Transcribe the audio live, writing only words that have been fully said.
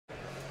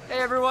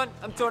Hey everyone,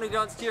 I'm Tony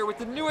Dunst here with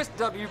the newest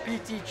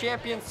WPT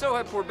champion,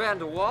 Soheb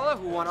Porbandarwala,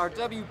 who won our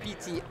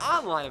WPT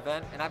online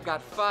event, and I've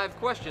got 5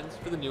 questions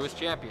for the newest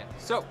champion.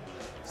 So,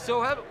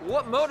 Soheb,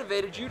 what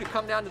motivated you to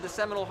come down to the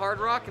Seminole Hard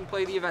Rock and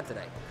play the event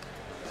today?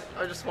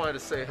 I just wanted to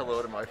say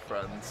hello to my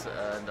friends,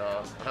 and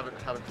I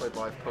haven't played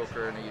live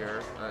poker in a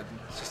year, and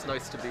it's just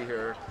nice to be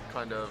here,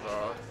 kind of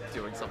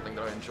doing something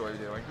that I enjoy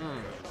doing.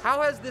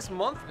 How has this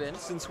month been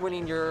since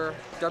winning your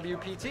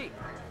WPT?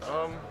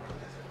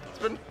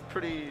 It's been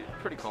pretty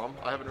calm.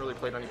 I haven't really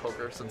played any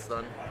poker since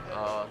then,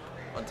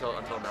 until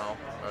now.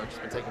 I've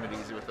just been taking it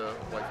easy with the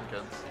wife and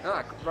kids.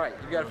 Ah, right.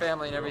 You've got a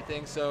family and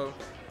everything, so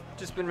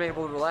just been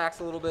able to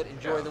relax a little bit,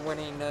 enjoy the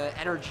winning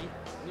energy.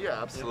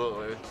 Yeah,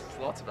 absolutely.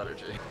 Lots of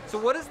energy. So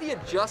what is the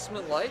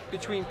adjustment like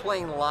between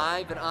playing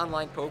live and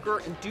online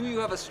poker, and do you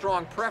have a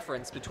strong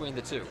preference between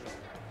the two?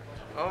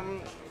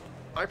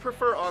 I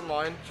prefer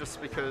online just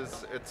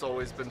because it's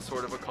always been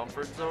sort of a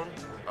comfort zone.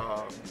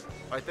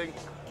 I think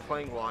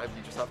playing live,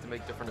 you just have to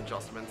make different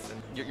adjustments,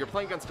 and you're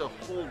playing against a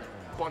whole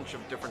bunch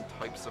of different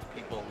types of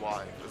people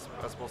live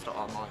as opposed to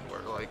online,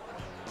 where like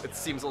it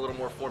seems a little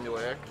more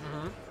formulaic,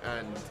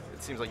 and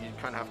it seems like you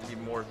kind of have to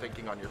be more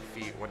thinking on your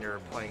feet when you're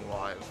playing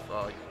live.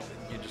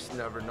 You just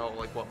never know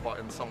like what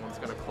button someone's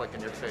going to click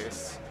in your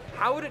face.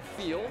 How would it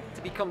feel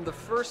to become the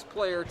first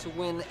player to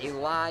win a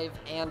live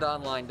and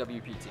online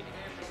WPT?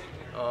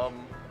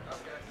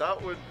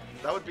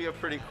 That would be a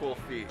pretty cool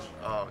feat.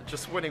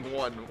 Just winning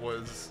one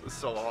was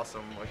so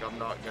awesome. Like, I'm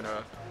not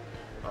gonna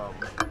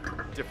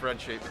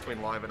differentiate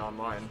between live and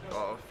online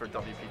for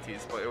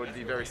WPTs, but it would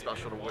be very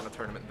special to win a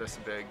tournament this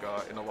big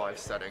in a live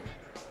setting.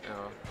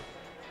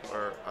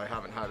 Or I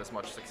haven't had as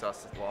much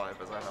success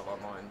live as I have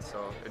online,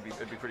 so it'd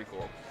be pretty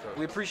cool. So,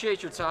 we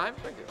appreciate your time.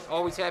 Thank you.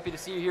 Always happy to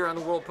see you here on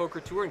the World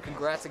Poker Tour, and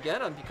congrats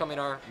again on becoming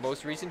our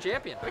most recent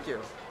champion. Thank you.